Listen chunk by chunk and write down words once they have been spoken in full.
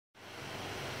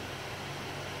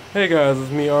Hey guys,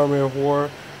 it's me, Army of War.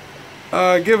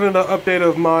 Giving an update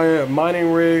of my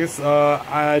mining rigs.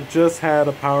 I just had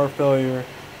a power failure.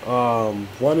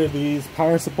 One of these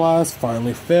power supplies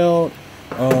finally failed.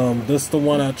 This is the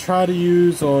one I try to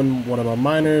use on one of my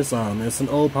miners. It's an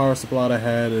old power supply I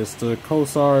had. It's the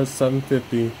Corsair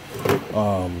 750.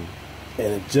 And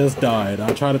it just died.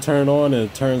 I try to turn it on and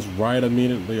it turns right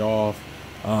immediately off.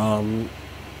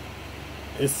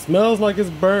 It smells like it's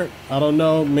burnt. I don't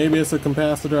know. Maybe it's a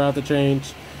capacitor I have to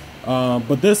change.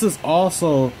 But this is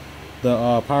also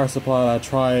the power supply I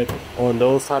tried on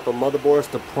those type of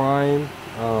motherboards, the prime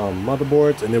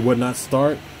motherboards, and it would not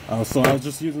start. So I was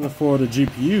just using it for the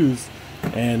GPUs,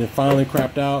 and it finally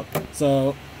crapped out.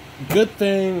 So good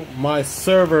thing my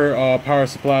server power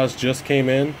supplies just came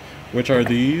in, which are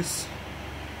these.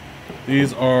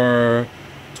 These are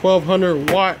 1200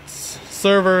 watts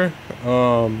server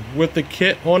with the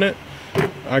kit on it.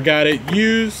 I got it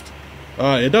used.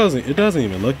 It doesn't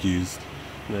even look used.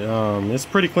 It's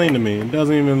pretty clean to me. It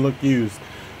doesn't even look used.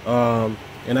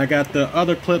 And I got the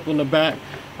other clip on the back.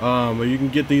 But you can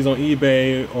get these on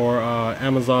eBay or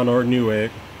Amazon or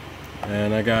Newegg.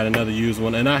 And I got another used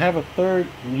one, and I have a third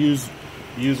used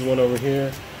one over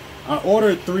here. I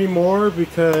ordered 3 more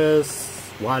because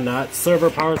why not? Server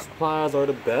power supplies are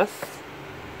the best.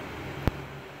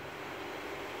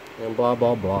 And blah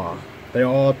blah blah. They're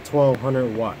all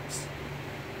 1200 watts.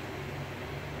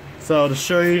 So to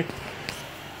show you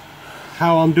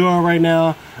how I'm doing right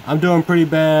now, I'm doing pretty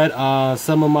bad.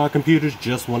 Some of my computers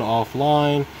just went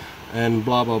offline and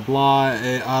blah blah blah.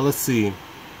 Let's see.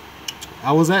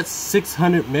 I was at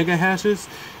 600 mega hashes.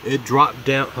 It dropped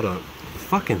down. Hold on.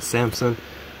 Fucking Samsung.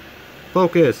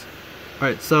 Focus.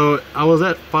 Alright, so I was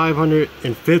at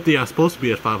 550. I was supposed to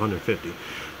be at 550.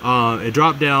 It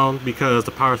dropped down because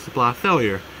the power supply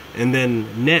failure. And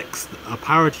then next, I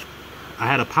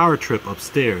had a power trip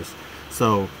upstairs.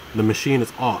 So the machine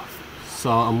is off. So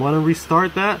I'm gonna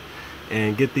restart that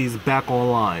and get these back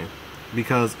online,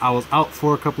 because I was out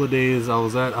for a couple of days. I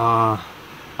was at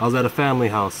a family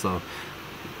house, so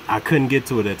I couldn't get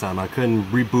to it at that time. I couldn't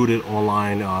reboot it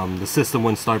online. The system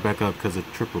wouldn't start back up because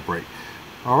of triple break.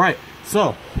 Alright,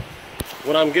 so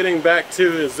what I'm getting back to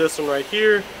is this one right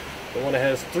here, the one that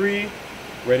has 3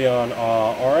 RADEON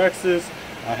RXs.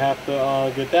 I have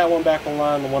to get that one back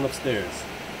online, the one upstairs.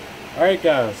 Alright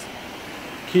guys,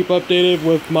 keep updated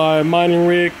with my mining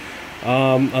rig.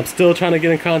 I'm still trying to get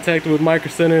in contact with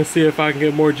Micro Center and see if I can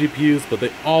get more GPUs, but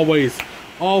they always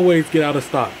get out of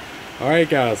stock. Alright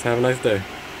guys, have a nice day.